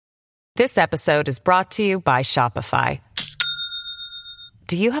This episode is brought to you by Shopify.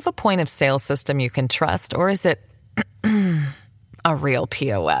 Do you have a point of sale system you can trust, or is it a real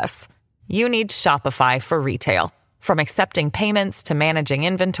POS? You need Shopify for retail. From accepting payments to managing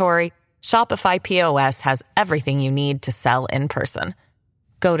inventory, Shopify POS has everything you need to sell in person.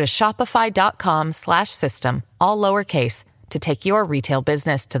 Go to shopify.com/system, all lowercase, to take your retail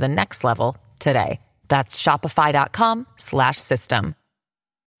business to the next level today. That's shopify.com/system.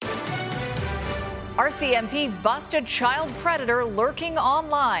 RCMP busted child predator lurking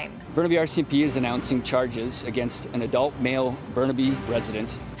online. Burnaby RCMP is announcing charges against an adult male Burnaby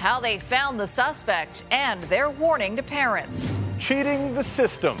resident. How they found the suspect and their warning to parents. Cheating the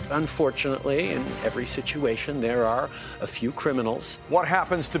system. Unfortunately, in every situation, there are a few criminals. What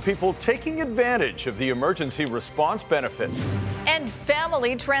happens to people taking advantage of the emergency response benefit? And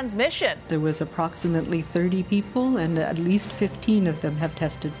family transmission. There was approximately 30 people, and at least 15 of them have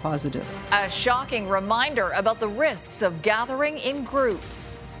tested positive. A shocking reminder about the risks of gathering in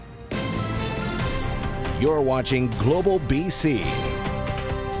groups. You're watching Global BC.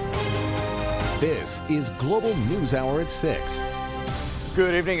 This is Global News Hour at 6.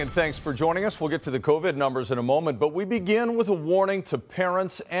 Good evening and thanks for joining us. We'll get to the COVID numbers in a moment, but we begin with a warning to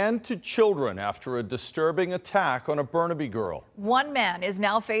parents and to children after a disturbing attack on a Burnaby girl. One man is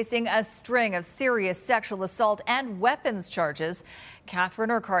now facing a string of serious sexual assault and weapons charges.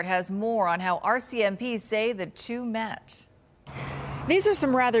 Catherine Urquhart has more on how RCMP say the two met. These are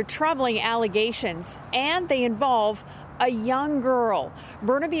some rather troubling allegations, and they involve a young girl.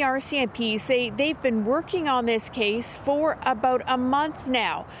 Burnaby RCMP say they've been working on this case for about a month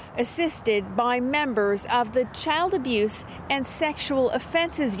now, assisted by members of the Child Abuse and Sexual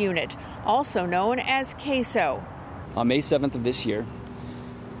Offences Unit, also known as CASO. On May 7th of this year,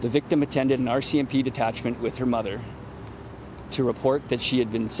 the victim attended an RCMP detachment with her mother to report that she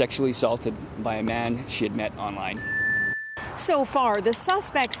had been sexually assaulted by a man she had met online. So far, the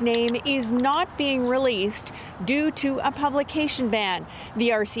suspect's name is not being released due to a publication ban.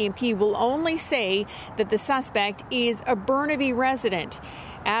 The RCMP will only say that the suspect is a Burnaby resident.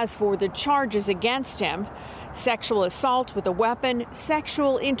 As for the charges against him, sexual assault with a weapon,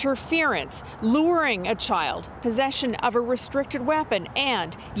 sexual interference, luring a child, possession of a restricted weapon,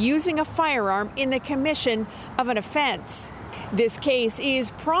 and using a firearm in the commission of an offense. This case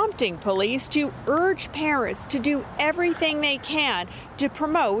is prompting police to urge parents to do everything they can to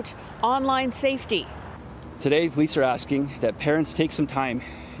promote online safety. Today, police are asking that parents take some time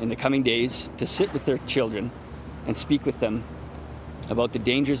in the coming days to sit with their children and speak with them about the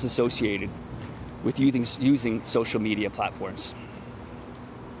dangers associated with using social media platforms.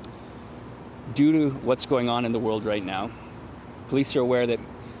 Due to what's going on in the world right now, police are aware that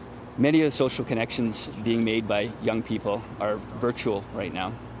many of the social connections being made by young people are virtual right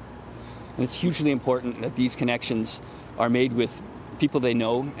now. And it's hugely important that these connections are made with people they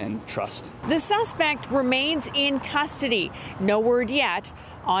know and trust. The suspect remains in custody. No word yet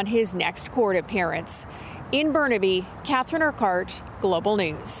on his next court appearance. In Burnaby, Catherine Urquhart, Global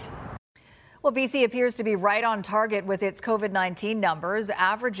News. Well, BC appears to be right on target with its COVID-19 numbers,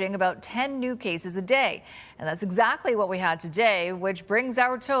 averaging about 10 new cases a day. And that's exactly what we had today, which brings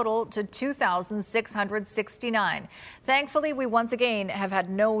our total to 2,669. Thankfully, we once again have had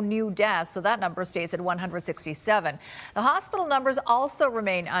no new deaths, so that number stays at 167. The hospital numbers also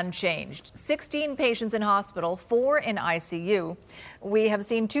remain unchanged. 16 patients in hospital, 4 in ICU. We have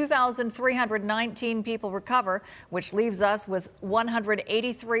seen 2,319 people recover, which leaves us with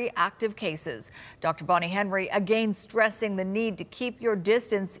 183 active cases. Dr. Bonnie Henry again stressing the need to keep your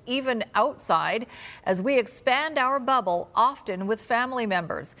distance even outside as we expand our bubble, often with family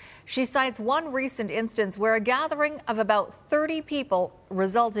members. She cites one recent instance where a gathering of about 30 people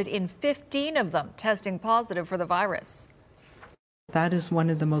resulted in 15 of them testing positive for the virus. That is one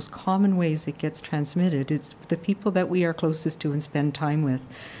of the most common ways it gets transmitted. It's the people that we are closest to and spend time with.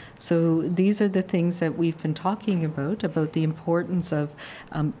 So these are the things that we've been talking about the importance of,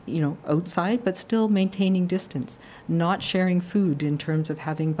 outside, but still maintaining distance, not sharing food in terms of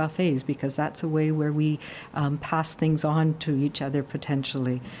having buffets, because that's a way where we pass things on to each other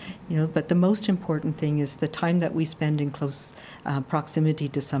potentially. But the most important thing is the time that we spend in close proximity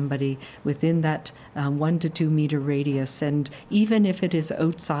to somebody within that 1 to 2 meter radius. And even if it is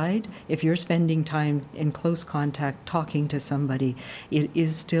outside, if you're spending time in close contact talking to somebody, it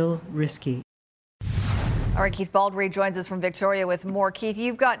is still risky. All right, Keith Baldry joins us from Victoria with more. Keith,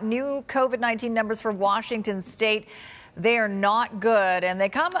 you've got new COVID-19 numbers for Washington State. They are not good, and they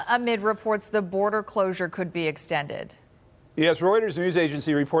come amid reports the border closure could be extended. Yes, Reuters news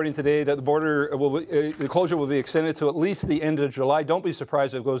agency reporting today that the closure will be extended to at least the end of July. Don't be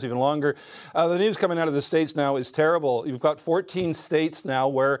surprised if it goes even longer. The news coming out of the States now is terrible. You've got 14 states now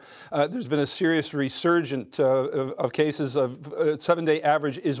where there's been a serious resurgence of cases. Of 7-day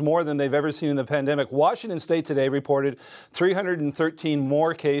average is more than they've ever seen in the pandemic. Washington State today reported 313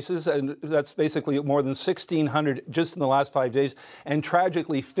 more cases, and that's basically more than 1,600 just in the last 5 days. And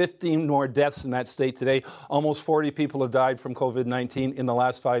tragically, 15 more deaths in that state today. Almost 40 people have died from COVID-19 in the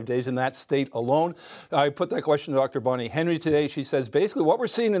last 5 days in that state alone. I put that question to Dr. Bonnie Henry today. She says basically what we're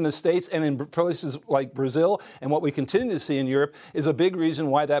seeing in the States and in places like Brazil and what we continue to see in Europe is a big reason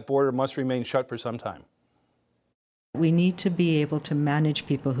why that border must remain shut for some time. We need to be able to manage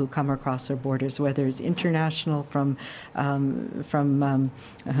people who come across our borders, whether it's international from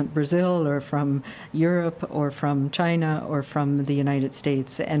Brazil or from Europe or from China or from the United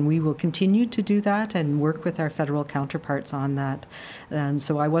States. And we will continue to do that and work with our federal counterparts on that.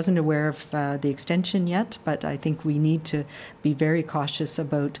 So I wasn't aware of the extension yet, but I think we need to be very cautious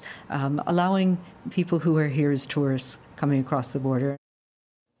about allowing people who are here as tourists coming across the border.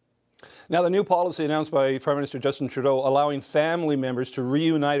 Now, the new policy announced by Prime Minister Justin Trudeau allowing family members to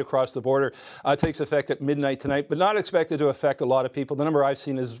reunite across the border takes effect at midnight tonight, but not expected to affect a lot of people. The number I've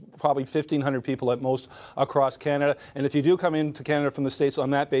seen is probably 1,500 people at most across Canada. And if you do come into Canada from the States on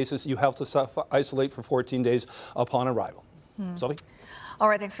that basis, you have to self-isolate for 14 days upon arrival. Sophie? All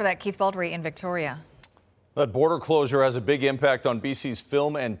right, thanks for that, Keith Baldry in Victoria. That border closure has a big impact on BC's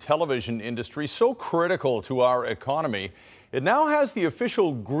film and television industry, so critical to our economy. It now has the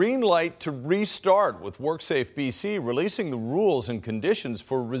official green light to restart, with WorkSafe BC releasing the rules and conditions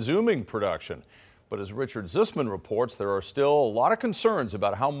for resuming production. But as Richard Zussman reports, there are still a lot of concerns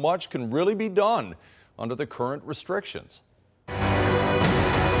about how much can really be done under the current restrictions.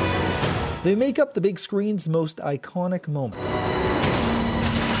 They make up the big screen's most iconic moments.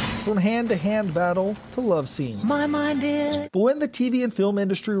 From hand-to-hand battle to love scenes. My mind is. But when the TV and film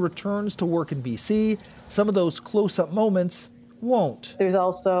industry returns to work in BC, some of those close-up moments won't. There's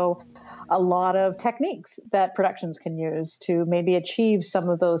also a lot of techniques that productions can use to maybe achieve some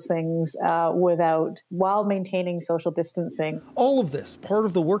of those things while maintaining social distancing. All of this part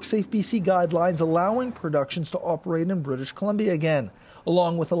of the WorkSafe BC guidelines allowing productions to operate in British Columbia again.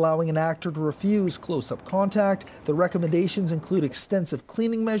 Along with allowing an actor to refuse close-up contact, the recommendations include extensive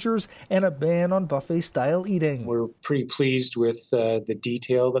cleaning measures and a ban on buffet-style eating. We're pretty pleased with the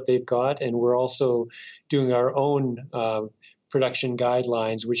detail that they've got, and we're also doing our own production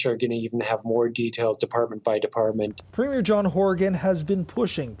guidelines, which are going to even have more detail department by department. Premier John Horgan has been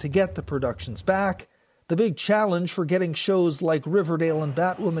pushing to get the productions back. The big challenge for getting shows like Riverdale and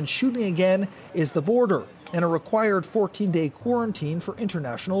Batwoman shooting again is the border and a required 14-day quarantine for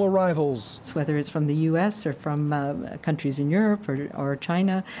international arrivals. Whether it's from the U.S. or from countries in Europe or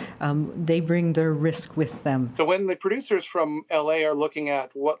China, they bring their risk with them. So when the producers from L.A. are looking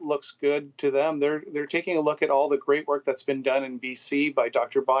at what looks good to them, they're taking a look at all the great work that's been done in BC by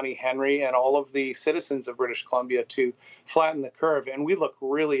Dr. Bonnie Henry and all of the citizens of British Columbia to flatten the curve, and we look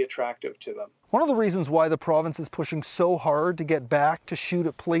really attractive to them. One of the reasons why the province is pushing so hard to get back to shoot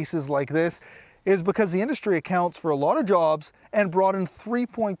at places like this is because the industry accounts for a lot of jobs and brought in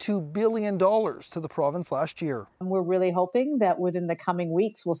 $3.2 billion to the province last year. We're really hoping that within the coming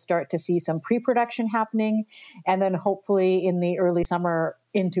weeks we'll start to see some pre-production happening and then hopefully in the early summer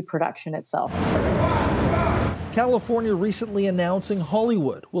into production itself. California recently announcing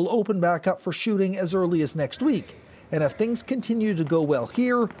Hollywood will open back up for shooting as early as next week. And if things continue to go well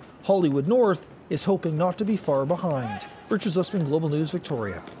here, Hollywood North is hoping not to be far behind. Richard Zussman, Global News,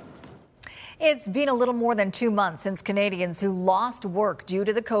 Victoria. It's been a little more than 2 months since Canadians who lost work due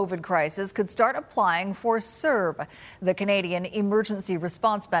to the COVID crisis could start applying for CERB, the Canadian Emergency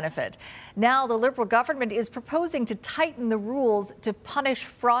Response Benefit. Now, the Liberal government is proposing to tighten the rules to punish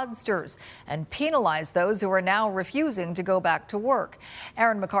fraudsters and penalize those who are now refusing to go back to work.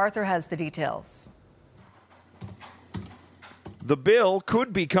 Aaron MacArthur has the details. The bill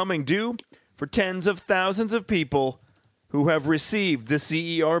could be coming due for tens of thousands of people who have received the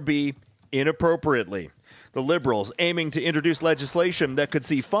CERB inappropriately. The Liberals aiming to introduce legislation that could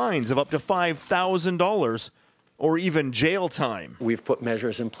see fines of up to $5,000 or even jail time. We've put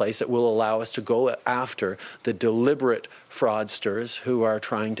measures in place that will allow us to go after the deliberate fraudsters who are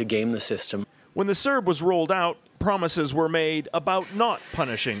trying to game the system. When the CERB was rolled out, promises were made about not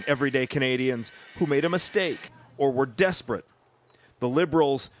punishing everyday Canadians who made a mistake or were desperate. The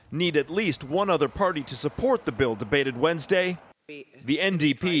Liberals need at least one other party to support the bill debated Wednesday. The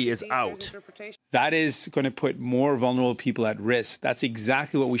NDP is out. That is going to put more vulnerable people at risk. That's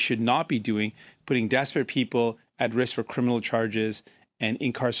exactly what we should not be doing, putting desperate people at risk for criminal charges and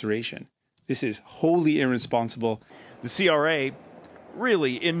incarceration. This is wholly irresponsible. The CRA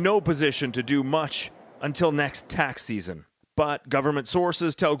really in no position to do much until next tax season. But government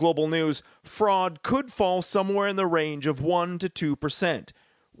sources tell Global News fraud could fall somewhere in the range of 1% to 2%,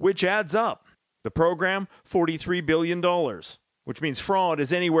 which adds up. The program, $43 billion, which means fraud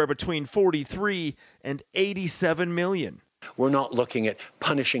is anywhere between 43 and 87 million. We're not looking at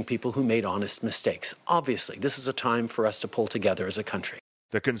punishing people who made honest mistakes. Obviously, this is a time for us to pull together as a country.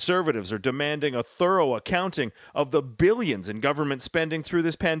 The Conservatives are demanding a thorough accounting of the billions in government spending through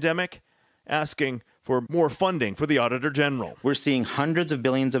this pandemic, asking for more funding for the Auditor General. We're seeing hundreds of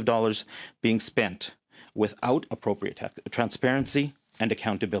billions of dollars being spent without appropriate transparency and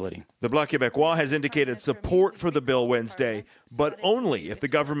accountability. The Bloc Québécois has indicated support for the bill Wednesday, but only if the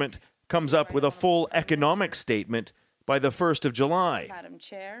government comes up with a full economic statement by the 1st of July. Madam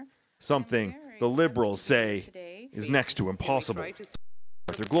Chair, something the Liberals say is next to impossible.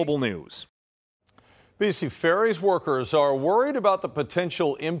 Arthur, Global News. BC Ferries workers are worried about the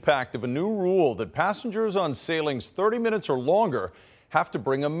potential impact of a new rule that passengers on sailings 30 minutes or longer have to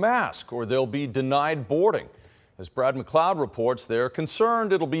bring a mask or they'll be denied boarding. As Brad McLeod reports, they're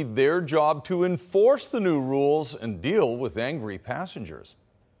concerned it'll be their job to enforce the new rules and deal with angry passengers.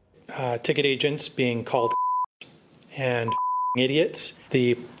 Ticket agents being called and idiots.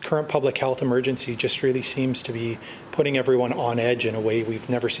 The current public health emergency just really seems to be putting everyone on edge in a way we've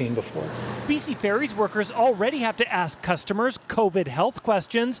never seen before. BC Ferries workers already have to ask customers COVID health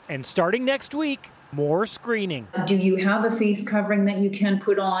questions, and starting next week, more screening. Do you have a face covering that you can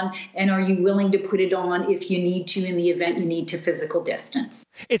put on, and are you willing to put it on if you need to in the event you need to physical distance?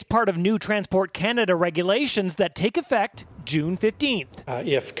 It's part of new Transport Canada regulations that take effect June 15th.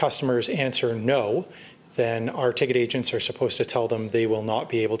 If customers answer no, then our ticket agents are supposed to tell them they will not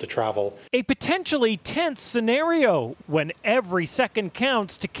be able to travel. A potentially tense scenario when every second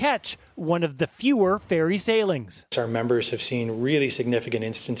counts to catch one of the fewer ferry sailings. Our members have seen really significant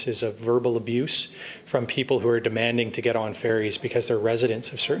instances of verbal abuse from people who are demanding to get on ferries because they're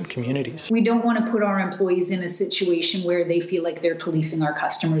residents of certain communities. We don't want to put our employees in a situation where they feel like they're policing our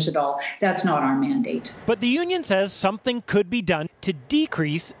customers at all. That's not our mandate. But the union says something could be done to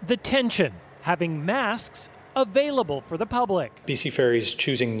decrease the tension, having masks available for the public. BC Ferries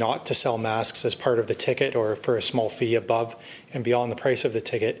choosing not to sell masks as part of the ticket or for a small fee above and beyond the price of the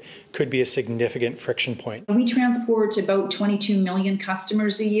ticket could be a significant friction point. We transport about 22 million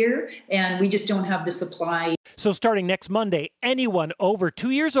customers a year, and we just don't have the supply. So starting next Monday, anyone over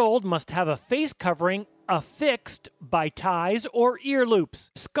 2 years old must have a face covering affixed by ties or ear loops.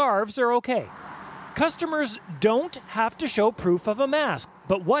 Scarves are okay. Customers don't have to show proof of a mask.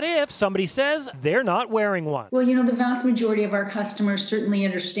 But what if somebody says they're not wearing one? Well, the vast majority of our customers certainly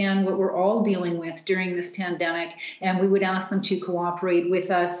understand what we're all dealing with during this pandemic, and we would ask them to cooperate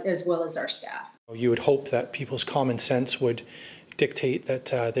with us as well as our staff. You would hope that people's common sense would dictate that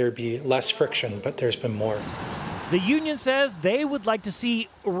there'd be less friction, but there's been more. The union says they would like to see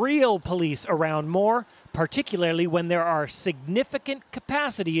real police around more, particularly when there are significant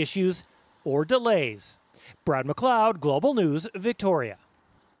capacity issues or delays. Brad McLeod, Global News, Victoria.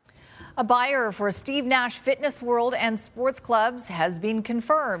 A buyer for Steve Nash Fitness World and sports clubs has been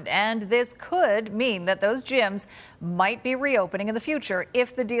confirmed, and this could mean that those gyms might be reopening in the future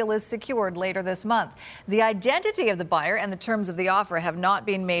if the deal is secured later this month. The identity of the buyer and the terms of the offer have not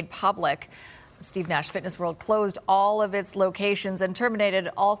been made public. Steve Nash Fitness World closed all of its locations and terminated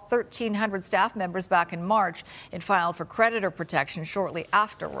all 1,300 staff members back in March. It filed for creditor protection shortly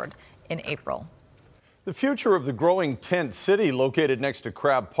afterward in April. The future of the growing tent city located next to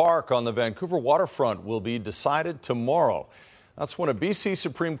Crab Park on the Vancouver waterfront will be decided tomorrow. That's when a BC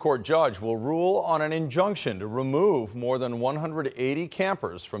Supreme Court judge will rule on an injunction to remove more than 180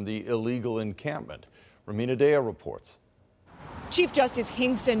 campers from the illegal encampment. Romina Dea reports. Chief Justice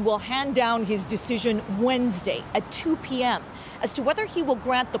Hinkson will hand down his decision Wednesday at 2 p.m. as to whether he will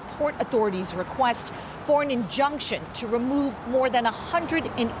grant the Port Authority's request for an injunction to remove more than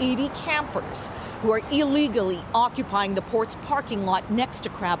 180 campers who are illegally occupying the port's parking lot next to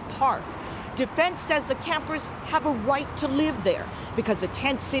Crab Park. Defense says the campers have a right to live there because the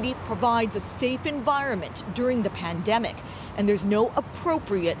tent city provides a safe environment during the pandemic, and there's no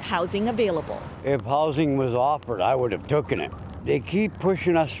appropriate housing available. If housing was offered, I would have taken it. They keep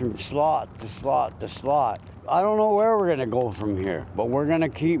pushing us from slot to slot to slot. I don't know where we're going to go from here, but we're going to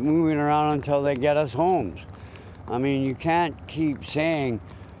keep moving around until they get us homes. I mean, you can't keep saying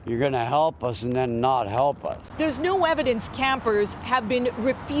You're going to help us and then not help us. There's no evidence campers have been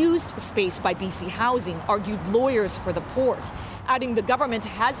refused space by BC Housing, argued lawyers for the port, adding the government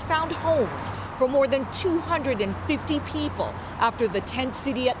has found homes for more than 250 people after the tent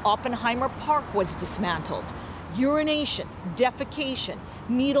city at Oppenheimer Park was dismantled. Urination, defecation,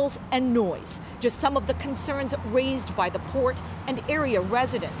 needles and noise, just some of the concerns raised by the port and area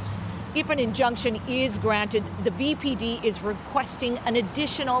residents. If an injunction is granted, the VPD is requesting an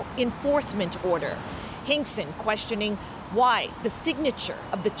additional enforcement order. Hinkson questioning why the signature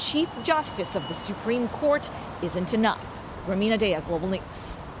of the Chief Justice of the Supreme Court isn't enough. Romina Dea, Global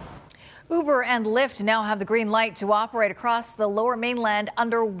News. Uber and Lyft now have the green light to operate across the Lower Mainland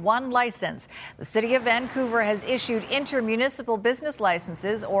under one license. The City of Vancouver has issued intermunicipal business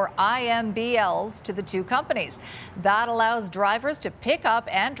licenses, or IMBLs, to the two companies. That allows drivers to pick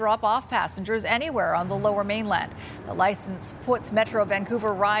up and drop off passengers anywhere on the Lower Mainland. The license puts Metro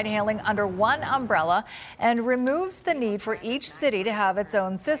Vancouver ride-hailing under one umbrella and removes the need for each city to have its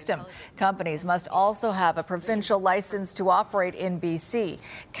own system. Companies must also have a provincial license to operate in BC.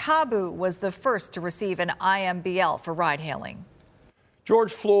 Kabu was the first to receive an IMBL for ride-hailing.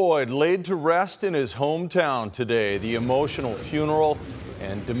 George Floyd laid to rest in his hometown today. The emotional funeral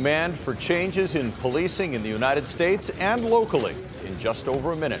and demand for changes in policing in the United States and locally in just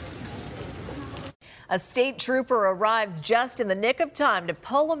over a minute. A state trooper arrives just in the nick of time to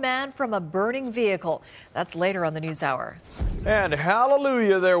pull a man from a burning vehicle. That's later on the News Hour. And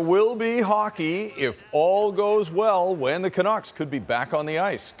hallelujah, there will be hockey if all goes well when the Canucks could be back on the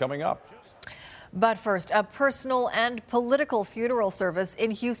ice. Coming up. But first, a personal and political funeral service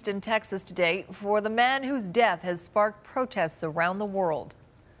in Houston, Texas today for the man whose death has sparked protests around the world.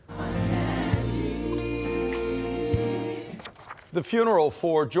 The funeral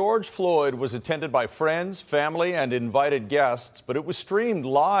for George Floyd was attended by friends, family, and invited guests, but it was streamed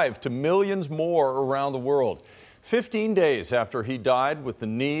live to millions more around the world. 15 days after he died with the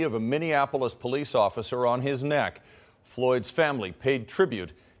knee of a Minneapolis police officer on his neck, Floyd's family paid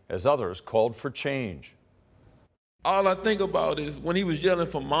tribute as others called for change. All I think about is when he was yelling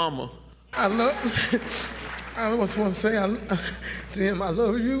for mama. I just want to say to him, I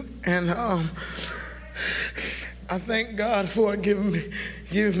love you, and I thank God for giving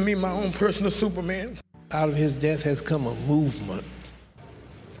me my own personal Superman. Out of his death has come a movement.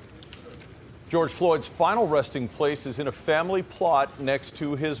 George Floyd's final resting place is in a family plot next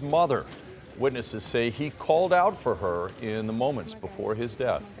to his mother. Witnesses say he called out for her in the moments before his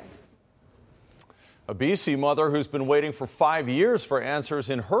death. A BC mother who's been waiting for 5 years for answers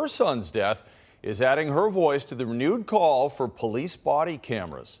in her son's death is adding her voice to the renewed call for police body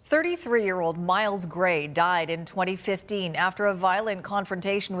cameras. 33-year-old Miles Gray died in 2015 after a violent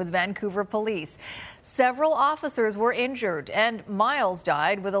confrontation with Vancouver police. Several officers were injured, and Miles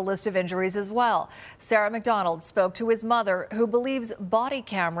died with a list of injuries as well. Sarah McDonald spoke to his mother, who believes body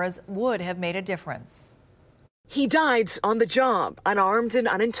cameras would have made a difference. He died on the job, unarmed and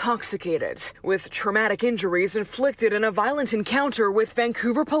unintoxicated, with traumatic injuries inflicted in a violent encounter with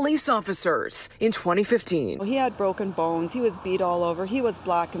Vancouver police officers in 2015. He had broken bones, he was beat all over, he was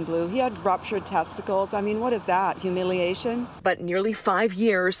black and blue, he had ruptured testicles. I mean, what is that? Humiliation? But nearly 5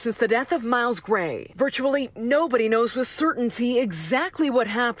 years since the death of Miles Gray, virtually nobody knows with certainty exactly what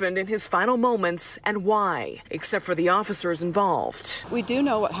happened in his final moments and why, except for the officers involved. We do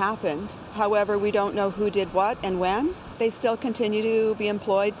know what happened. However, we don't know who did what and when. They still continue to be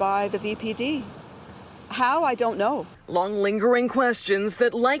employed by the VPD. How? I don't know. Long lingering questions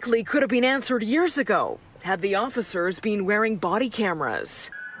that likely could have been answered years ago had the officers been wearing body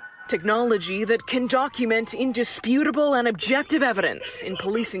cameras. Technology that can document indisputable and objective evidence in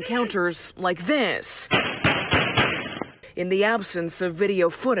police encounters like this, in the absence of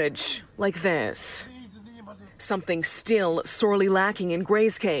video footage like this. Something still sorely lacking in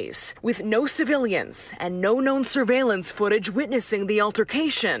Gray's case, with no civilians and no known surveillance footage witnessing the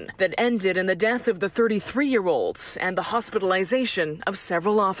altercation that ended in the death of the 33-year-old and the hospitalization of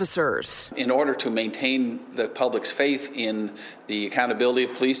several officers. In order to maintain the public's faith in the accountability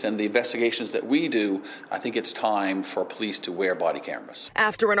of police and the investigations that we do, I think it's time for police to wear body cameras.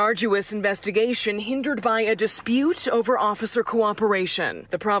 After an arduous investigation hindered by a dispute over officer cooperation,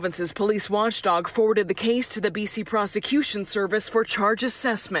 the province's police watchdog forwarded the case to the BC Prosecution Service for charge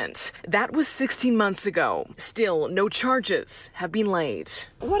assessment. That was 16 months ago. Still, no charges have been laid.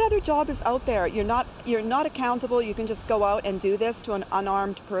 What other job is out there? You're not accountable. You can just go out and do this to an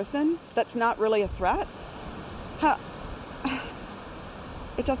unarmed person. That's not really a threat.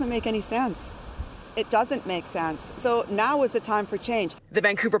 It doesn't make any sense. It doesn't make sense. So now is the time for change. The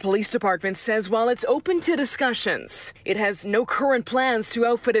Vancouver Police Department says while it's open to discussions, it has no current plans to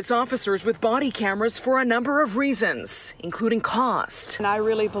outfit its officers with body cameras for a number of reasons, including cost. And I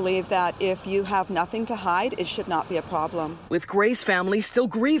really believe that if you have nothing to hide, it should not be a problem. With Gray's family still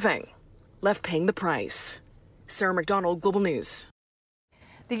grieving, left paying the price. Sarah McDonald, Global News.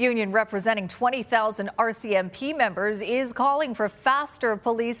 The union representing 20,000 RCMP members is calling for faster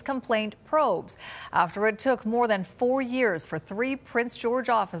police complaint probes after it took more than 4 years for 3 Prince George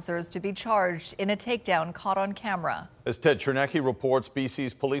officers to be charged in a takedown caught on camera. As Ted Chernecki reports,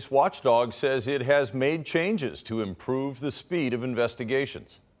 BC's police watchdog says it has made changes to improve the speed of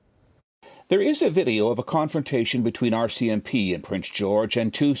investigations. There is a video of a confrontation between RCMP and Prince George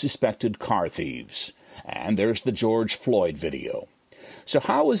and 2 suspected car thieves. And there's the George Floyd video. So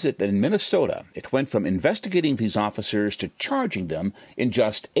how is it that in Minnesota it went from investigating these officers to charging them in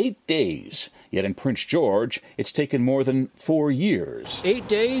just 8 days? Yet in Prince George, it's taken more than 4 years. 8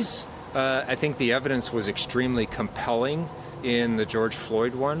 days? I think the evidence was extremely compelling in the George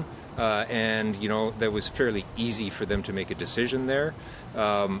Floyd one. And, you know, that was fairly easy for them to make a decision there.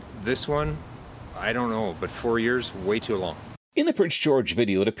 This one, I don't know, but 4 years, way too long. In the Prince George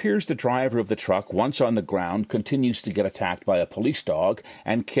video, it appears the driver of the truck, once on the ground, continues to get attacked by a police dog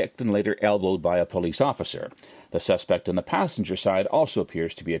and kicked and later elbowed by a police officer. The suspect on the passenger side also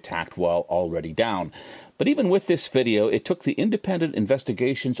appears to be attacked while already down. But even with this video, it took the Independent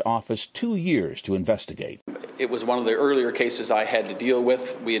Investigations Office 2 years to investigate. It was one of the earlier cases I had to deal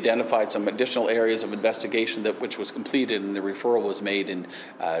with. We identified some additional areas of investigation which was completed, and the referral was made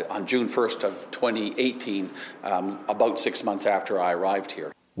on June 1st of 2018, about 6 months after I arrived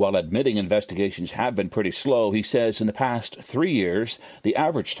here. While admitting investigations have been pretty slow, he says in the past 3 years, the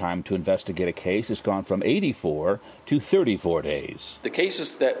average time to investigate a case has gone from 84 to 34 days. The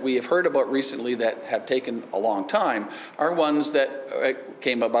cases that we have heard about recently that have taken a long time are ones that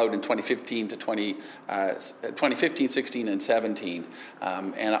came about in 2015 to 2015, 16, and 17.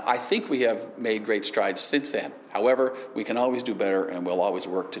 And I think we have made great strides since then. However, we can always do better, and we'll always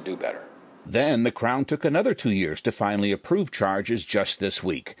work to do better. Then the Crown took another 2 years to finally approve charges just this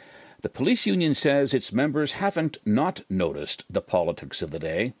week. The police union says its members haven't not noticed the politics of the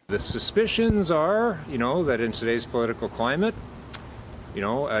day. The suspicions are, that in today's political climate,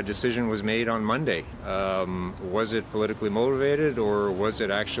 a decision was made on Monday. Was it politically motivated, or was it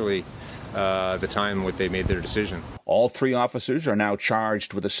actually the time when they made their decision? All 3 officers are now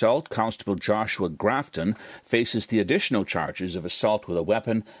charged with assault. Constable Joshua Grafton faces the additional charges of assault with a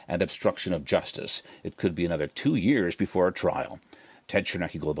weapon and obstruction of justice. It could be another 2 years before a trial. Ted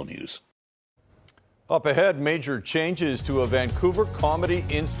Chernecki, Global News. Up ahead, major changes to a Vancouver comedy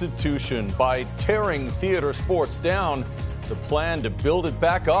institution. By tearing theatre sports down, the plan to build it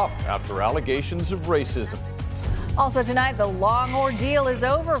back up after allegations of racism. Also tonight, the long ordeal is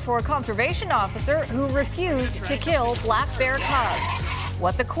over for a conservation officer who refused to kill black bear cubs.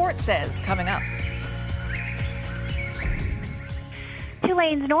 What the court says coming up. 2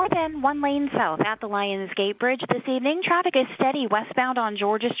 lanes north and 1 lane south at the Lions Gate Bridge this evening. Traffic is steady westbound on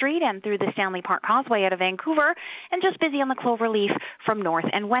Georgia Street and through the Stanley Park Causeway out of Vancouver, and just busy on the Cloverleaf from North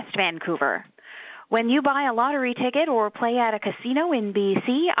and West Vancouver. When you buy a lottery ticket or play at a casino in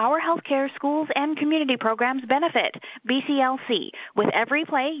BC, our healthcare, schools, and community programs benefit. BCLC. With every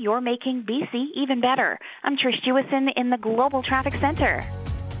play, you're making BC even better. I'm Trish Jewison in the Global Traffic Center.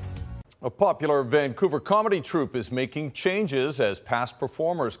 A popular Vancouver comedy troupe is making changes as past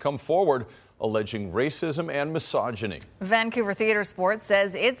performers come forward alleging racism and misogyny. Vancouver Theatre Sports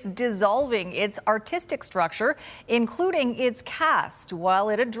says it's dissolving its artistic structure, including its cast, while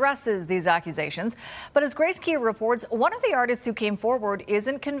it addresses these accusations. But as Grace Key reports, one of the artists who came forward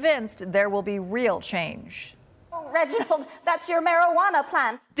isn't convinced there will be real change. Reginald, that's your marijuana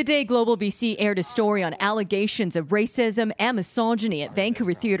plant. The day Global BC aired a story on allegations of racism and misogyny at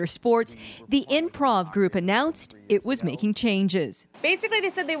Vancouver Theatre Sports, the improv group announced it was making changes. Basically, they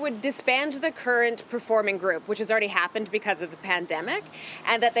said they would disband the current performing group, which has already happened because of the pandemic,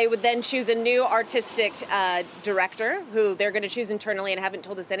 and that they would then choose a new artistic director who they're going to choose internally and haven't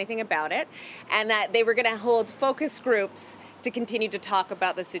told us anything about it, and that they were going to hold focus groups to continue to talk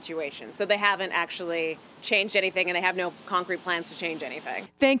about the situation. So they haven't actually changed anything, and they have no concrete plans to change anything.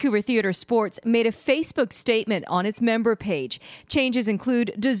 Vancouver Theatre Sports made a Facebook statement on its member page. Changes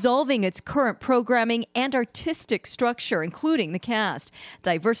include dissolving its current programming and artistic structure, including the cast,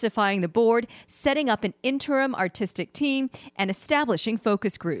 diversifying the board, setting up an interim artistic team, and establishing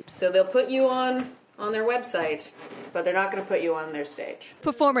focus groups. So they'll put you on on their website, but they're not going to put you on their stage.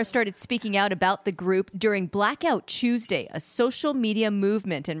 Performers started speaking out about the group during Blackout Tuesday, a social media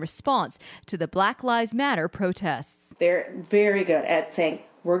movement in response to the Black Lives Matter protests. They're very good at saying,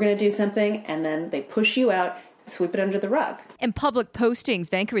 we're going to do something, and then they push you out, sweep it under the rug. In public postings,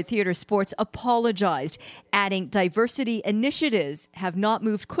 Vancouver Theatre Sports apologized, adding diversity initiatives have not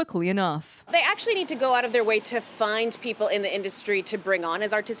moved quickly enough. They actually need to go out of their way to find people in the industry to bring on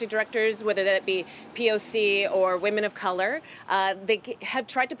as artistic directors, whether that be POC or women of color. They have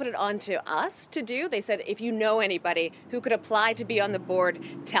tried to put it on to us to do. They said, if you know anybody who could apply to be on the board,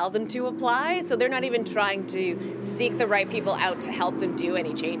 tell them to apply. So they're not even trying to seek the right people out to help them do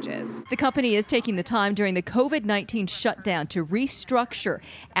any changes. The company is taking the time during the COVID-19 shutdown to restructure,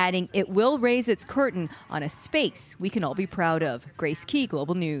 adding it will raise its curtain on a space we can all be proud of. Grace Key,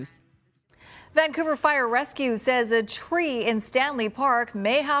 Global News. Vancouver Fire Rescue says a tree in Stanley Park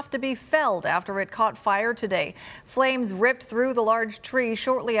may have to be felled after it caught fire today. Flames ripped through the large tree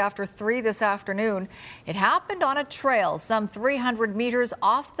shortly after 3 this afternoon. It happened on a trail some 300 meters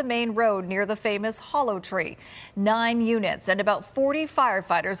off the main road near the famous Hollow Tree. 9 units and about 40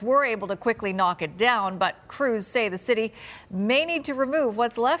 firefighters were able to quickly knock it down, but crews say the city may need to remove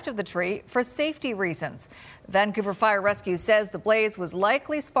what's left of the tree for safety reasons. Vancouver Fire Rescue says the blaze was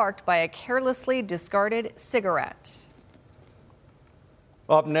likely sparked by a carelessly discarded cigarette.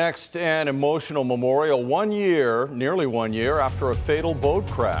 Up next, an emotional memorial nearly 1 year after a fatal boat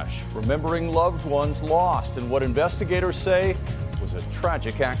crash, remembering loved ones lost in what investigators say was a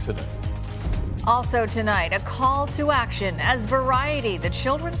tragic accident. Also tonight, a call to action as Variety, the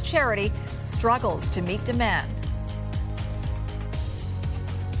children's charity, struggles to meet demand.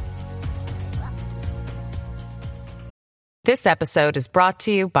 This episode is brought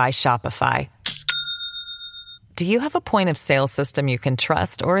to you by Shopify. Do you have a point of sale system you can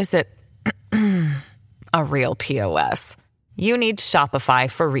trust, or is it a real POS? You need Shopify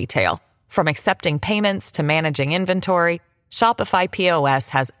for retail. From accepting payments to managing inventory, Shopify POS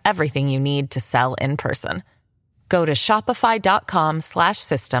has everything you need to sell in person. Go to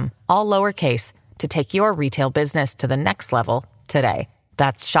shopify.com/system, all lowercase, to take your retail business to the next level today.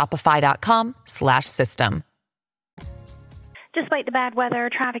 That's shopify.com/system. Despite the bad weather,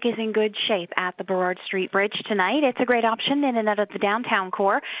 traffic is in good shape at the Burrard Street Bridge tonight. It's a great option in and out of the downtown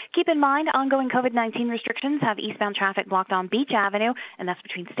core. Keep in mind, ongoing COVID-19 restrictions have eastbound traffic blocked on Beach Avenue, and that's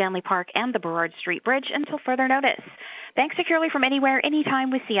between Stanley Park and the Burrard Street Bridge until further notice. Bank securely from anywhere,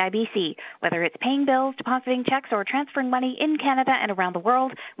 anytime with CIBC. Whether it's paying bills, depositing checks, or transferring money in Canada and around the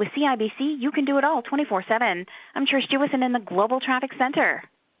world, with CIBC, you can do it all 24/7. I'm Trish Jewison in the Global Traffic Center.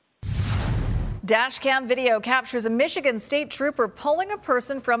 Dashcam video captures a Michigan state trooper pulling a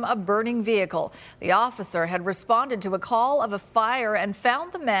person from a burning vehicle. The officer had responded to a call of a fire and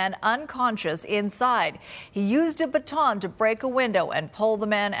found the man unconscious inside. He used a baton to break a window and pull the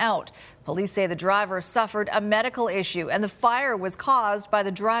man out. Police say the driver suffered a medical issue and the fire was caused by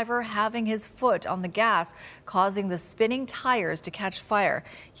the driver having his foot on the gas, causing the spinning tires to catch fire.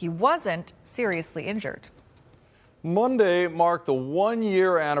 He wasn't seriously injured. Monday marked the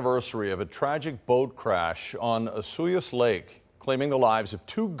 1-year anniversary of a tragic boat crash on Osoyoos Lake, claiming the lives of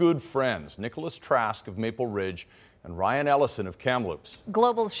 2 good friends, Nicholas Trask of Maple Ridge and Ryan Ellison of Kamloops.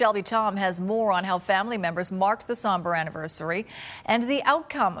 Global's Shelby Tom has more on how family members marked the somber anniversary and the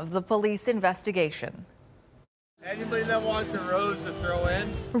outcome of the police investigation. Anybody that wants a rose to throw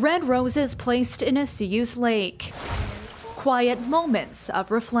in? Red roses placed in Osoyoos Lake. Quiet moments of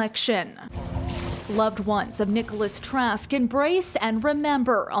reflection. Loved ones of Nicholas Trask embrace and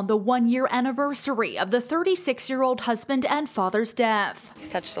remember on the 1-year anniversary of the 36-year-old husband and father's death. He's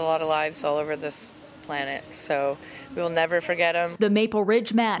touched a lot of lives all over this planet, so we will never forget him. The Maple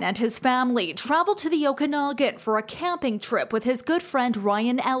Ridge man and his family traveled to the Okanagan for a camping trip with his good friend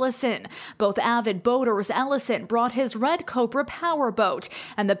Ryan Ellison. Both avid boaters, Ellison brought his Red Cobra powerboat,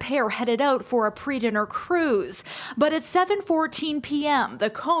 and the pair headed out for a pre-dinner cruise. But at 7:14 p.m., the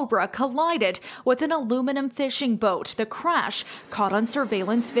Cobra collided with an aluminum fishing boat. The crash caught on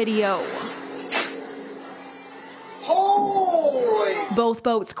surveillance video. Both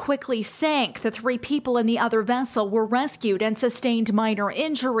boats quickly sank. The 3 people in the other vessel were rescued and sustained minor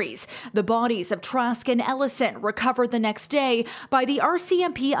injuries. The bodies of Trask and Ellison recovered the next day by the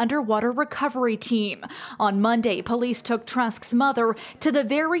RCMP Underwater Recovery Team. On Monday, police took Trask's mother to the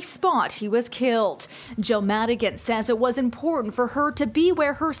very spot he was killed. Jill Madigan says it was important for her to be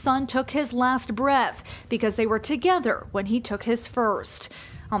where her son took his last breath because they were together when he took his first.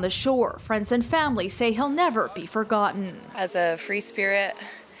 On the shore, friends and family say he'll never be forgotten. As a free spirit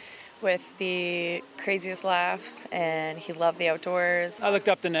with the craziest laughs, and he loved the outdoors. I looked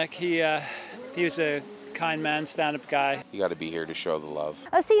up to Nick. He He was a kind man, stand-up guy. You got to be here to show the love.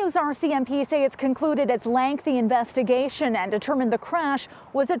 CU's RCMP say it's concluded its lengthy investigation and determined the crash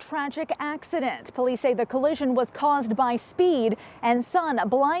was a tragic accident. Police say the collision was caused by speed and sun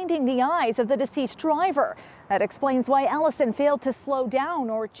blinding the eyes of the deceased driver. That explains why Ellison failed to slow down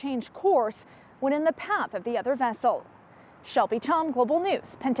or change course when in the path of the other vessel. Shelby Tom, Global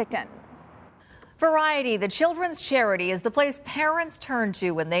News, Penticton. Variety, the children's charity, is the place parents turn to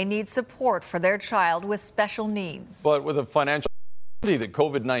when they need support for their child with special needs. But with the financial that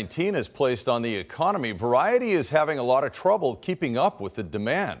COVID-19 has placed on the economy, Variety is having a lot of trouble keeping up with the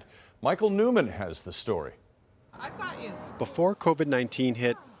demand. Michael Newman has the story. I've got you. Before COVID-19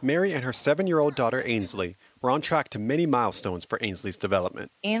 hit, Mary and her 7-year-old daughter Ainsley were on track to many milestones for Ainsley's development.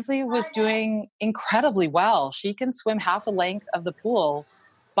 Ainsley was doing incredibly well. She can swim half the length of the pool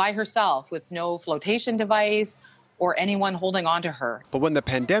by herself with no flotation device or anyone holding on to her. But when the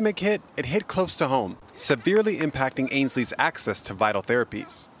pandemic hit, it hit close to home, severely impacting Ainsley's access to vital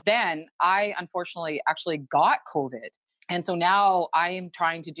therapies. Then I unfortunately actually got COVID. And so now I am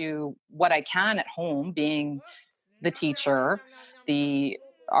trying to do what I can at home, being the teacher,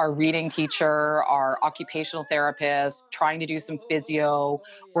 our reading teacher, our occupational therapist, trying to do some physio,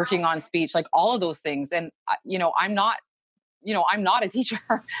 working on speech, like all of those things. And, I'm not a teacher.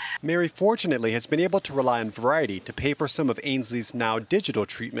 Mary fortunately has been able to rely on Variety to pay for some of Ainsley's now digital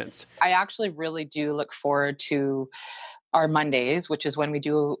treatments. I actually really do look forward to our Mondays, which is when we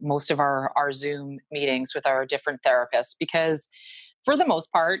do most of our Zoom meetings with our different therapists, because for the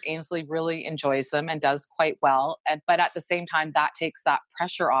most part, Ainsley really enjoys them and does quite well. But at the same time, that takes that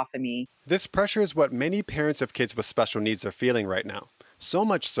pressure off of me. This pressure is what many parents of kids with special needs are feeling right now. So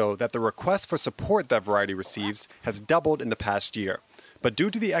much so that the request for support that Variety receives has doubled in the past year. But due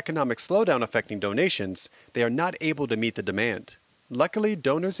to the economic slowdown affecting donations, they are not able to meet the demand. Luckily,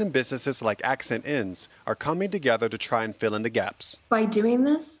 donors and businesses like Accent Inns are coming together to try and fill in the gaps. By doing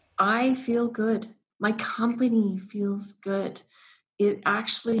this, I feel good. My company feels good. It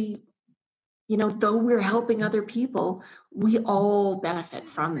actually, though we're helping other people, we all benefit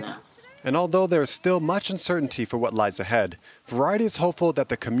from this. And although there is still much uncertainty for what lies ahead, Variety is hopeful that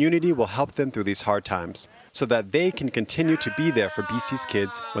the community will help them through these hard times so that they can continue to be there for BC's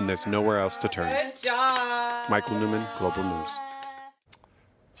kids when there's nowhere else to turn. Good job. Michael Newman, Global News.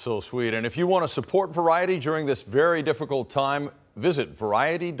 So sweet. And if you want to support Variety during this very difficult time, visit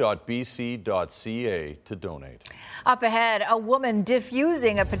variety.bc.ca to donate. Up ahead, a woman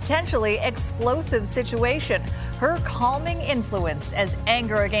diffusing a potentially explosive situation. Her calming influence as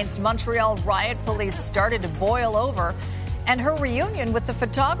anger against Montreal riot police started to boil over, and her reunion with the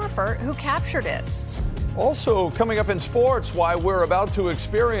photographer who captured it. Also coming up in sports, why we're about to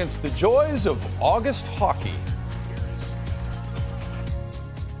experience the joys of August hockey.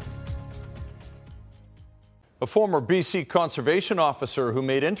 A former BC conservation officer who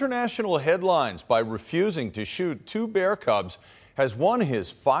made international headlines by refusing to shoot 2 bear cubs has won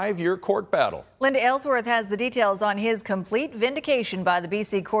his 5-year court battle. Linda Aylesworth has the details on his complete vindication by the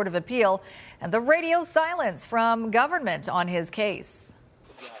BC Court of Appeal and the radio silence from government on his case.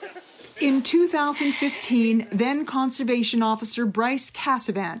 In 2015, then Conservation Officer Bryce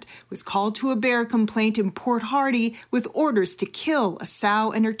Cassavant was called to a bear complaint in Port Hardy with orders to kill a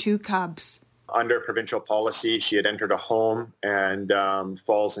sow and her 2 cubs. Under provincial policy, she had entered a home and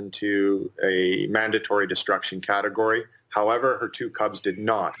falls into a mandatory destruction category. However, her 2 cubs did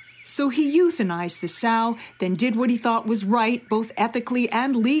not. So he euthanized the sow, then did what he thought was right, both ethically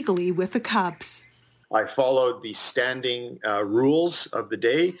and legally, with the cubs. I followed the standing rules of the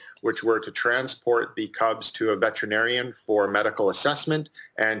day, which were to transport the cubs to a veterinarian for medical assessment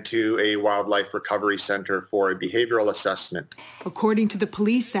and to a wildlife recovery center for a behavioral assessment. According to the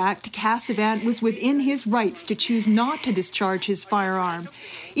Police Act, Cassavant was within his rights to choose not to discharge his firearm.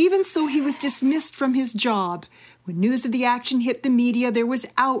 Even so, he was dismissed from his job. When news of the action hit the media, there was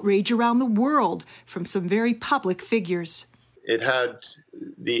outrage around the world from some very public figures. It had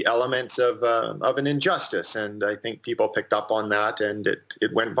the elements of an injustice, and I think people picked up on that, and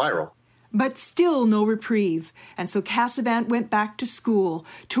it went viral. But still no reprieve, and so Cassavant went back to school,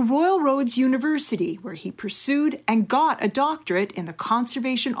 to Royal Roads University, where he pursued and got a doctorate in the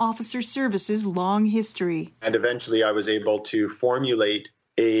Conservation Officer Service's long history. And eventually I was able to formulate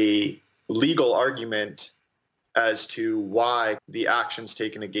a legal argument as to why the actions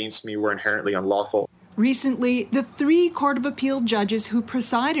taken against me were inherently unlawful. Recently, the 3 Court of Appeal judges who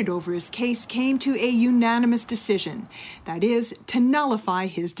presided over his case came to a unanimous decision. That is, to nullify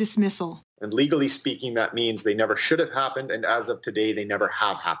his dismissal. And legally speaking, that means they never should have happened, and as of today, they never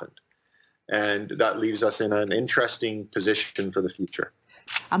have happened. And that leaves us in an interesting position for the future.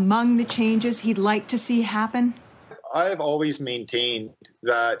 Among the changes he'd like to see happen, I've always maintained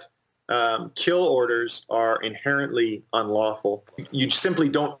that kill orders are inherently unlawful. You simply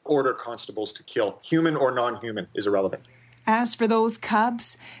don't order constables to kill. Human or non-human is irrelevant. as for those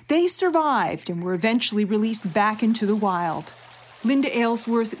cubs, they survived and were eventually released back into the wild. Linda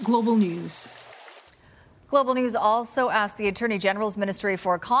Aylesworth, Global News. Global News also asked the Attorney General's Ministry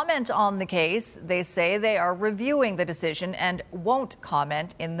for a comment on the case. They say they are reviewing the decision and won't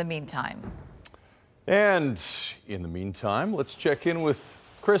comment in the meantime. And in the meantime, let's check in with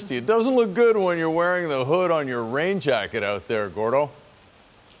Christy. It doesn't look good when you're wearing the hood on your rain jacket out there, Gordo.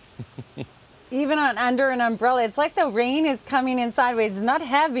 Even under an umbrella, it's like the rain is coming in sideways. It's not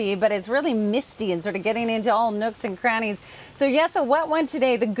heavy, but it's really misty and sort of getting into all nooks and crannies. So yes, a wet one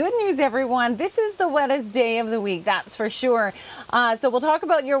today. The good news, everyone, this is the wettest day of the week, that's for sure. So we'll talk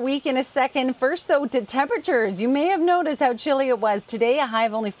about your week in a second. First, though, to temperatures. You may have noticed how chilly it was today. A high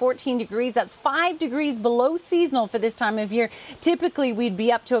of only 14 degrees. That's 5 degrees below seasonal for this time of year. Typically, we'd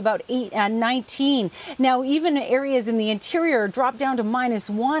be up to about 19. Now, even areas in the interior drop down to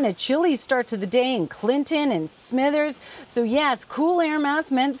 -1. A chilly start to the day in Clinton and Smithers. So yes, cool air mass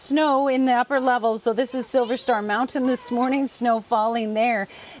meant snow in the upper levels. So this is Silver Star Mountain this morning, snow falling there.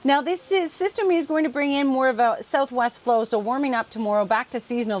 Now this system is going to bring in more of a southwest flow, so warming up tomorrow, back to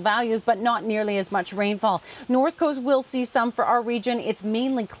seasonal values, but not nearly as much rainfall. North Coast will see some for our region. It's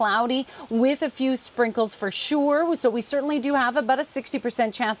mainly cloudy with a few sprinkles for sure. So we certainly do have about a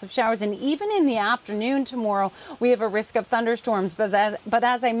 60% chance of showers. And even in the afternoon tomorrow, we have a risk of thunderstorms. But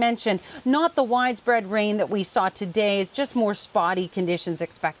as I mentioned, not the widespread rain that we saw today. It's just more spotty conditions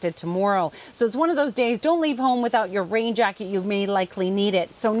expected tomorrow. So it's one of those days, don't leave home without your rain jacket. You may likely need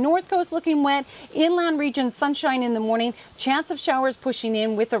it. So North Coast looking wet, inland region sunshine in the morning, chance of showers pushing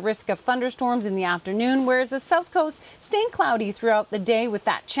in with a risk of thunderstorms in the afternoon, whereas the South Coast staying cloudy throughout the day with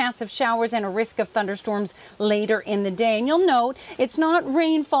that chance of showers and a risk of thunderstorms later in the day. And you'll note it's not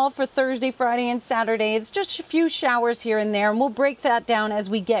rainfall for Thursday, Friday, and Saturday. It's just a few showers here and there, and we'll break that down as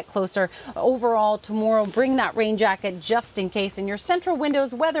we get closer. Overall, tomorrow, bring that rain jacket just in case. In your central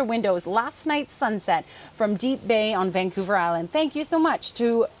windows, weather windows, last night's sunset from Deep Bay on Vancouver Island. Thank you so much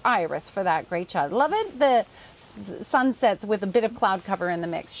to Iris for that great shot. Love it. The sunsets with a bit of cloud cover in the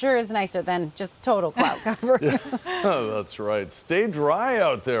mix sure is nicer than just total cloud cover. Oh, that's right. Stay dry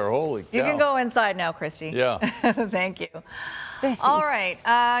out there. Holy cow. You can go inside now, Christy. Yeah. Thank you. Thanks. All right.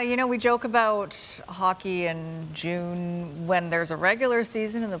 We joke about hockey in June when there's a regular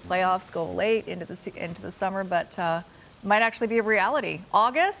season and the playoffs go late into the summer, but might actually be a reality.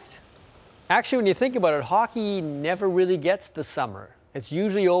 August? Actually, when you think about it, hockey never really gets the summer. It's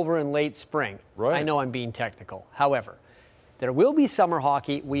usually over in late spring. Right. I know I'm being technical. However, there will be summer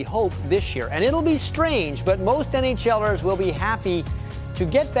hockey, we hope, this year. And it'll be strange, but most NHLers will be happy to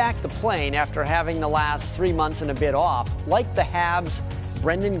get back to playing after having the last 3 months and a bit off, like the Habs'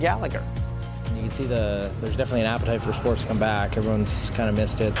 Brendan Gallagher. You can see there's definitely an appetite for sports to come back. Everyone's kind of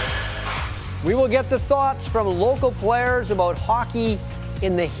missed it. We will get the thoughts from local players about hockey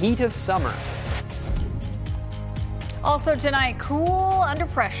in the heat of summer. Also tonight, cool under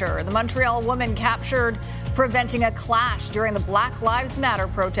pressure. The Montreal woman captured preventing a clash during the Black Lives Matter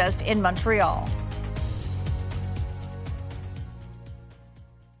protest in Montreal.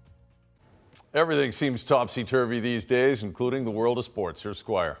 Everything seems topsy-turvy these days, including the world of sports. Here's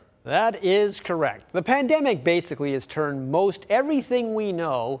Squire. That is correct. The pandemic basically has turned most everything we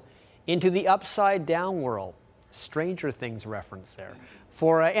know into the upside-down world. Stranger Things reference there.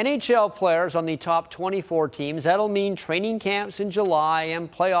 For NHL players on the top 24 teams, that'll mean training camps in July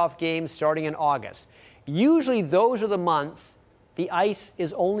and playoff games starting in August. Usually those are the months the ice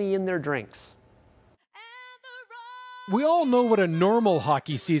is only in their drinks. We all know what a normal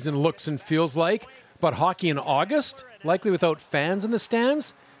hockey season looks and feels like, but hockey in August, likely without fans in the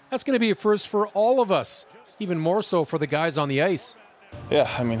stands, that's going to be a first for all of us, even more so for the guys on the ice. Yeah,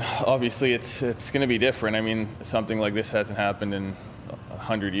 I mean, obviously it's going to be different. I mean, something like this hasn't happened in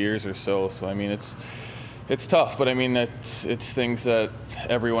 100 years or so. So, I mean, it's tough, but I mean, it's things that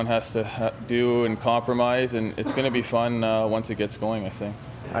everyone has to do and compromise, and it's going to be fun once it gets going, I think.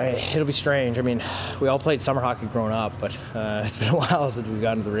 It'll be strange. I mean, we all played summer hockey growing up, but it's been a while since we've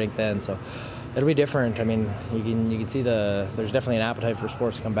gone to the rink then, so it'll be different. I mean, you can see there's definitely an appetite for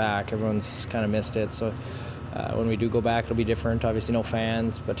sports to come back. Everyone's kind of missed it, so when we do go back, it'll be different. Obviously, no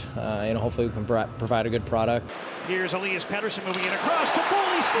fans, but hopefully we can provide a good product. Here's Elias Pettersson moving it across to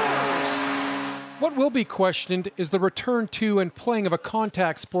Foley scores. What will be questioned is the return to and playing of a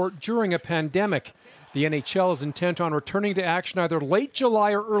contact sport during a pandemic. The NHL is intent on returning to action either late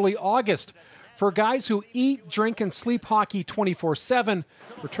July or early August For guys who eat, drink, and sleep hockey 24/7,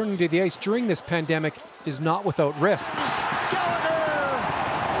 returning to the ice during this pandemic is not without risk.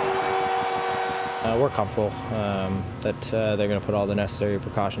 We're comfortable that they're going to put all the necessary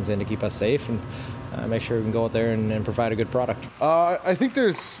precautions in to keep us safe and make sure we can go out there and provide a good product. I think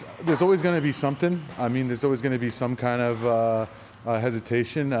there's always going to be something. I mean, there's always going to be some kind of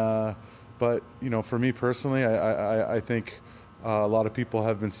hesitation. But, for me personally, I think a lot of people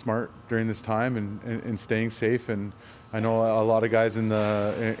have been smart during this time and staying safe. And I know a lot of guys in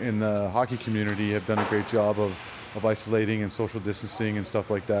the hockey community have done a great job of isolating and social distancing and stuff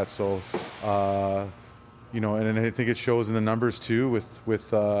like that. So, and I think it shows in the numbers too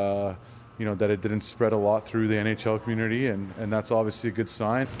with that it didn't spread a lot through the NHL community, and that's obviously a good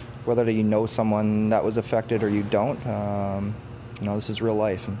sign. Whether you know someone that was affected or you don't, this is real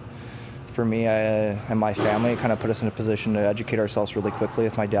life. And for me and my family, it kind of put us in a position to educate ourselves really quickly,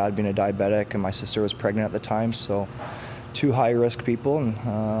 with my dad being a diabetic and my sister was pregnant at the time. So 2 high-risk people,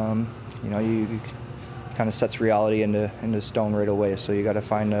 and you kind of sets reality into stone right away. So you got to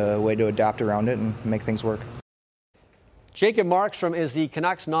find a way to adapt around it and make things work. Jacob Markstrom is the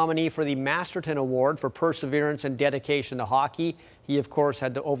Canucks nominee for the Masterton Award for perseverance and dedication to hockey. He, of course,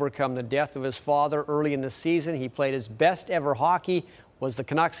 had to overcome the death of his father early in the season. He played his best ever hockey, was the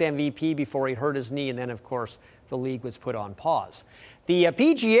Canucks MVP before he hurt his knee, and then, of course, the league was put on pause. The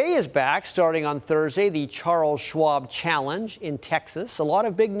PGA is back starting on Thursday, the Charles Schwab Challenge in Texas. A lot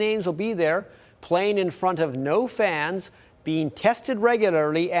of big names will be there, playing in front of no fans, being tested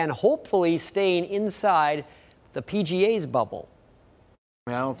regularly, and hopefully staying inside the PGA's bubble.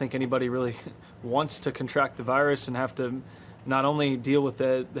 I don't think anybody really wants to contract the virus and have to not only deal with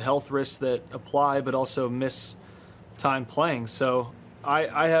the health risks that apply, but also miss time playing. So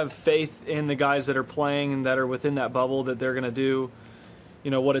I have faith in the guys that are playing and that are within that bubble, that they're going to do,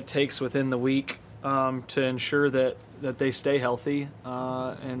 what it takes within the week to ensure that they stay healthy,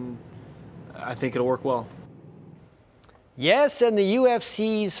 and I think it'll work well. Yes, and the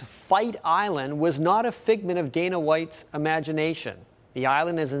UFC's Fight Island was not a figment of Dana White's imagination. The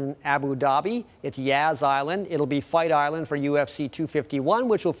island is in Abu Dhabi. It's Yas Island. It'll be Fight Island for UFC 251,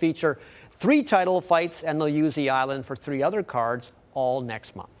 which will feature 3 title fights, and they'll use the island for 3 other cards all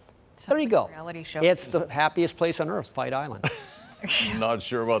next month. There you go. Reality show. It's the happiest place on earth, Fight Island. Not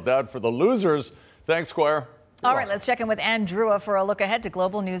sure about that for the losers. Thanks, Squire. All right, let's check in with Ann Drua for a look ahead to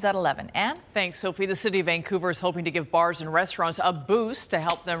Global News at 11. Ann? Thanks, Sophie. The city of Vancouver is hoping to give bars and restaurants a boost to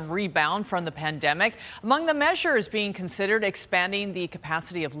help them rebound from the pandemic. Among the measures being considered, expanding the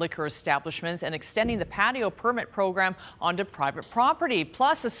capacity of liquor establishments and extending the patio permit program onto private property.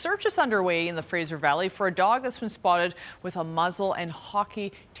 Plus, a search is underway in the Fraser Valley for a dog that's been spotted with a muzzle and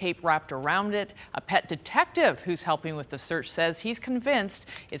hockey tape wrapped around it. A pet detective who's helping with the search says he's convinced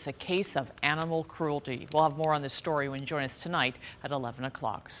it's a case of animal cruelty. We'll have more on this story when you join us tonight at 11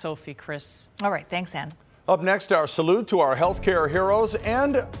 o'clock. Sophie, Chris. All right, thanks, Ann. Up next, our salute to our healthcare heroes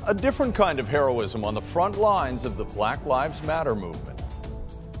and a different kind of heroism on the front lines of the Black Lives Matter movement.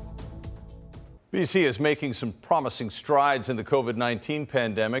 BC is making some promising strides in the COVID-19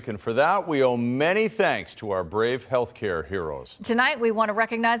 pandemic, and for that, we owe many thanks to our brave healthcare heroes. Tonight, we want to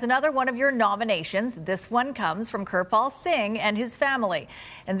recognize another one of your nominations. This one comes from Kirpal Singh and his family,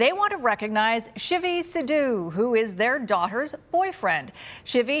 and they want to recognize Shivi Sidhu, who is their daughter's boyfriend.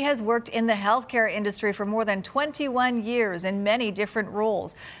 Shivi has worked in the healthcare industry for more than 21 years in many different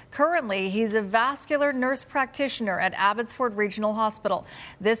roles. Currently, he's a vascular nurse practitioner at Abbotsford Regional Hospital.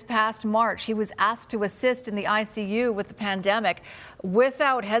 This past March, he was asked to assist in the ICU with the pandemic.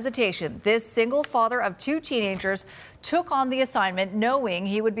 Without hesitation, this single father of 2 teenagers took on the assignment knowing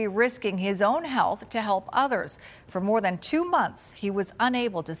he would be risking his own health to help others. For more than 2 months, he was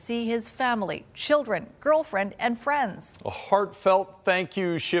unable to see his family, children, girlfriend, and friends. A heartfelt thank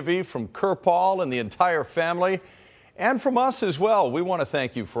you, Shivi, from Kirpal and the entire family. And from us as well. We want to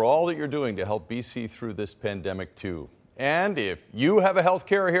thank you for all that you're doing to help BC through this pandemic, too. And if you have a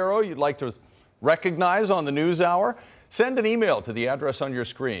healthcare hero you'd like to recognize on the News Hour, send an email to the address on your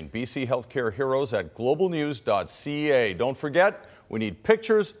screen, bchealthcareheroes@globalnews.ca. Don't forget, we need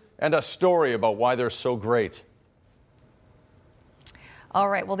pictures and a story about why they're so great. All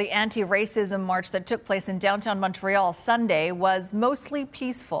right, well, the anti-racism march that took place in downtown Montreal Sunday was mostly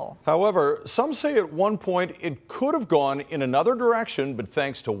peaceful. However, some say at one point it could have gone in another direction, but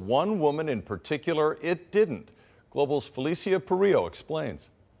thanks to one woman in particular, it didn't. Global's Felicia Perillo explains.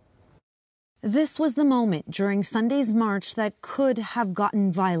 This was the moment during Sunday's march that could have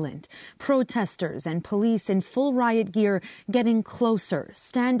gotten violent. Protesters and police in full riot gear getting closer,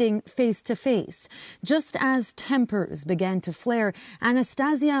 standing face to face. Just as tempers began to flare,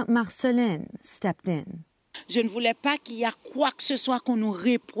 Anastasia Marcelin stepped in. Je ne voulais pas qu'il y ait quoi que ce soit qu'on nous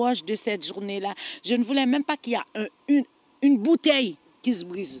reproche de cette journée-là. Je ne voulais même pas qu'il y ait une bouteille qui se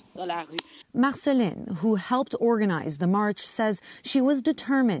brise dans la rue. Marcelin, who helped organize the march, says she was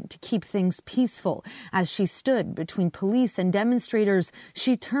determined to keep things peaceful. As she stood between police and demonstrators,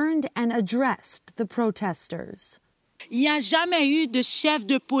 she turned and addressed the protesters. Il n'y a jamais eu de chef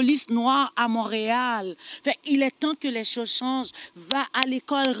de police noir à Montréal. Il est temps que les choses changent. Va à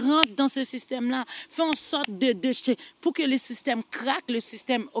l'école, rentre dans ce système-là. Fais en sorte pour que le système craque, le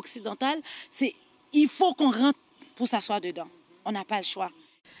système occidental, il faut qu'on rentre pour s'asseoir dedans. On n'a pas le choix.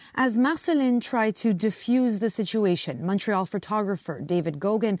 As Marcelin tried to diffuse the situation, Montreal photographer David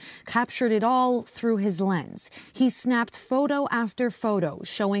Gogan captured it all through his lens. He snapped photo after photo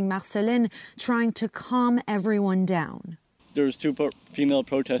showing Marcelin trying to calm everyone down. There was two female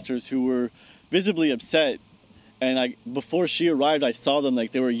protesters who were visibly upset. And before she arrived, I saw them,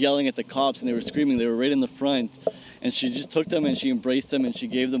 they were yelling at the cops and they were screaming. They were right in the front. And she just took them and she embraced them and she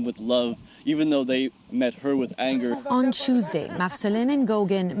gave them with love, even though they met her with anger. On Tuesday, Marcelin and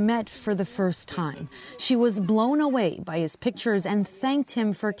Gogan met for the first time. She was blown away by his pictures and thanked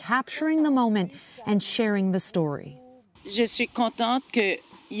him for capturing the moment and sharing the story. Je suis contente qu'il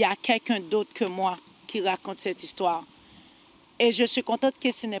y a quelqu'un d'autre que moi qui raconte cette histoire. Et je suis contente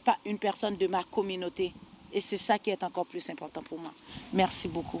que ce n'est pas une personne de ma communauté. Et c'est ça qui est encore plus important pour moi. Merci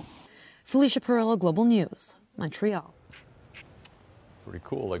beaucoup. Felicia Perillo, Global News, Montreal. Pretty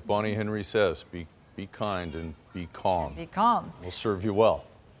cool. Like Bonnie Henry says, be kind and be calm. Be calm. Will serve you well.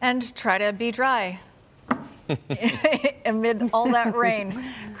 And try to be dry amid all that rain.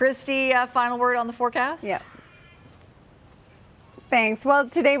 Christy, final word on the forecast? Yeah. Thanks. Well,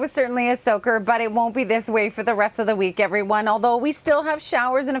 today was certainly a soaker, but it won't be this way for the rest of the week, everyone. Although we still have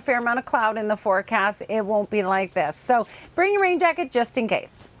showers and a fair amount of cloud in the forecast, it won't be like this. So bring your rain jacket just in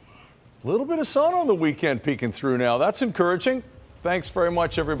case. A little bit of sun on the weekend peeking through now. That's encouraging. Thanks very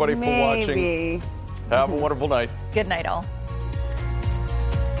much, everybody, for watching. Have a wonderful night. Good night, all.